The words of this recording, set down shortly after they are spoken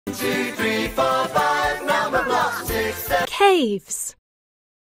2, 3, 4, 5. Number blocks 6, 7. Caves.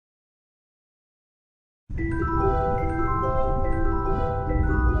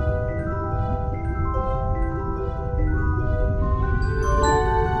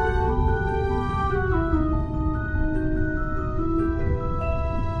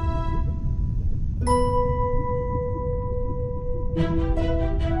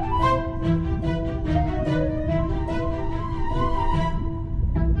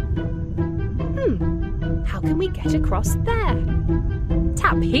 How can we get across there?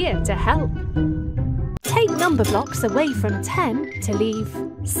 Tap here to help. Take number blocks away from 10 to leave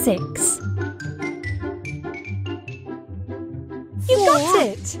 6. You got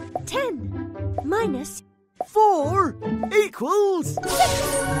it! 10 minus 4 equals 6.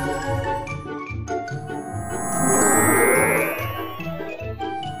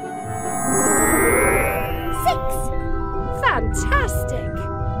 Fantastic!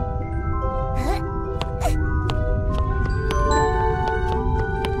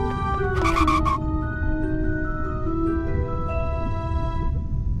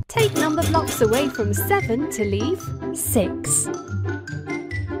 Take number blocks away from 7 to leave 6.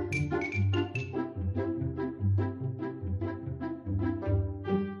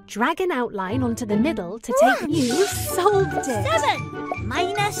 Drag an outline onto the middle to take you solved it. 7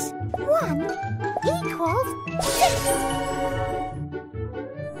 minus 1 equals 6.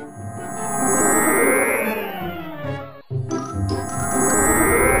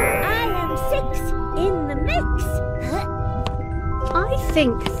 I am 6 in the mix. I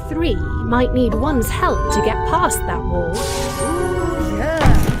think 3 might need 1's help to get past that wall.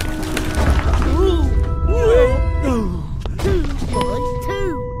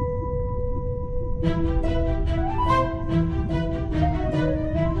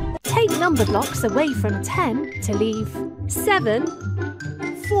 Take number blocks away from 10 to leave 7.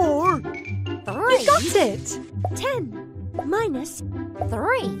 4 3. You got it! 10 minus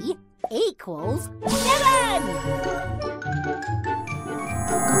 3 equals 7.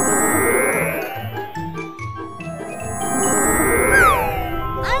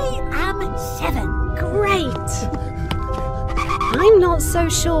 I am 7. Great! I'm not so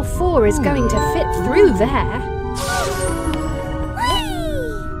sure 4 is going to fit through there.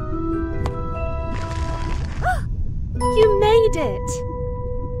 You made it!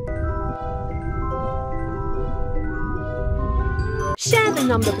 Share the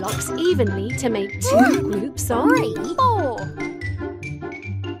number blocks evenly to make 2 groups of 3. 4.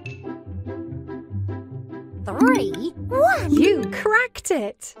 3. 1. You cracked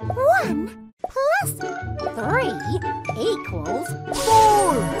it! 1 plus 3 equals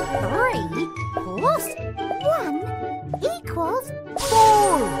 4. 3 plus 1 equals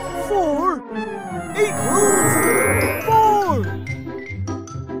 4 equals 4.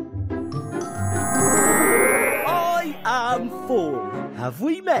 I am 4. Have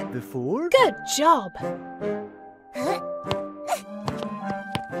we met before? Good job!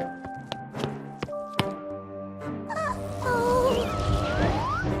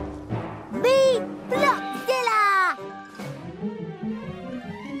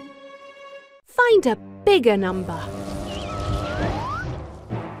 Find a bigger number.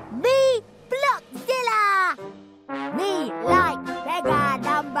 Me Blockzilla! We like bigger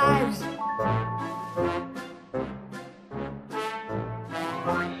numbers.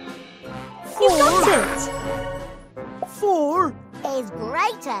 You got it! 4 Is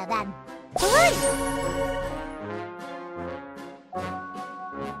greater than 3.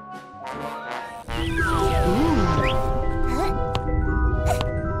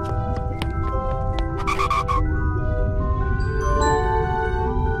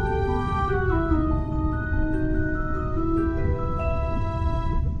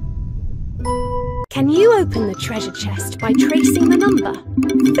 Can you open the treasure chest by tracing the number?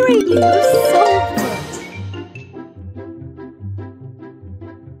 3. You solved it!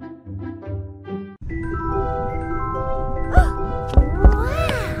 Wow!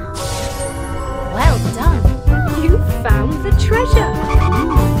 Well done! You found the treasure!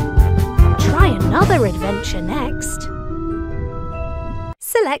 Try another adventure next.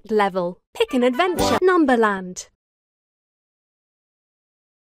 Select level. Pick an adventure. Numberland.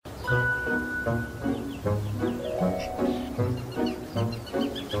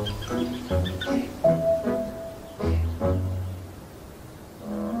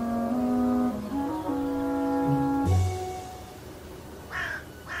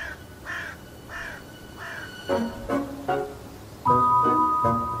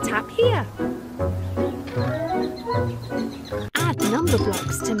 Tap here. Add number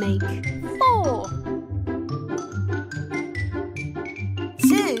blocks to make 4.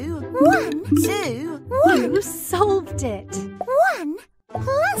 2 1, 2, You solved it. 1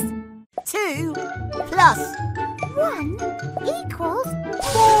 plus 2 plus 1 equals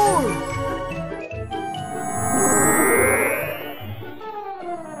 4.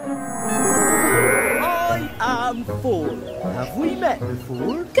 I am 4. Have we met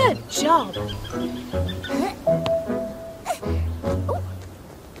before? Good job.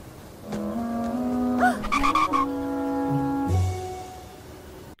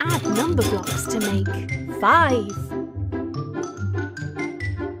 Add number blocks to make 5.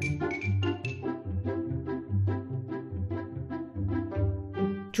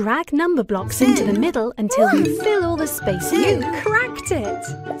 Drag number blocks into the middle until you fill all the space. You cracked it.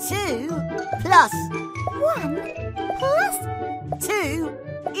 2 plus 1 plus 2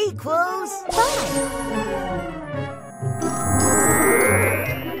 equals 5.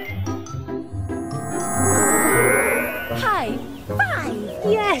 High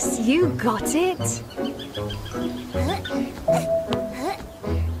 5. Yes, you got it.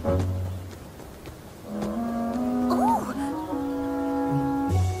 Oh,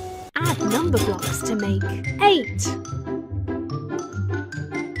 Add number blocks to make 8.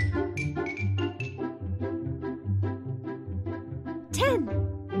 ten.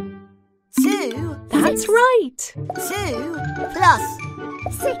 2 That's right. 2 plus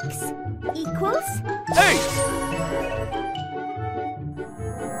 6 equals 8.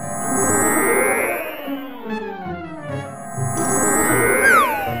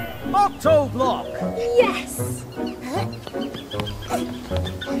 Octoblock. Yes.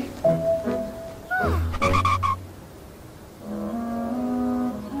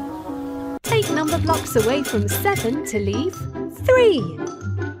 Take number blocks away from 7 to leave 3.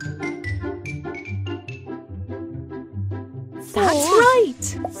 That's right.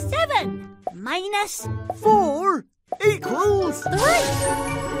 7 minus 4 equals 3.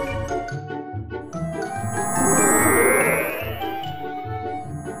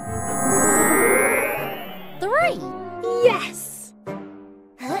 Yes.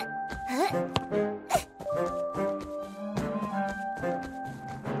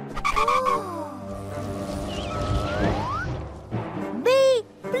 B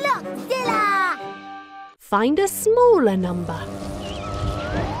Blockzilla. Find a smaller number.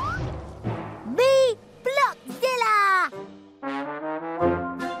 B Blockzilla.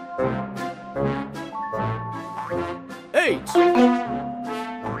 8.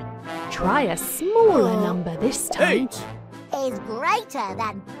 Try a smaller number this time. 8. Is greater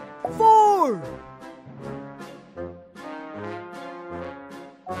than 4.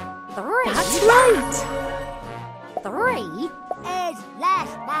 3. That's right. 3 is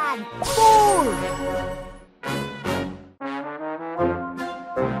less than 4.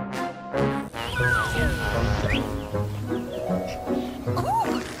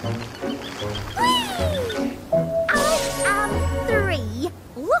 I am 3.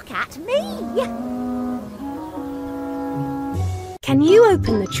 Look at me. Can you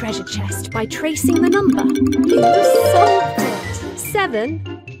open the treasure chest by tracing the number? You solved it. 7.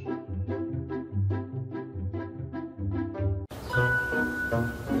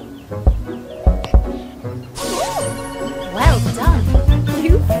 Well done.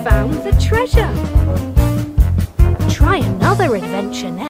 You found the treasure. Try another adventure next.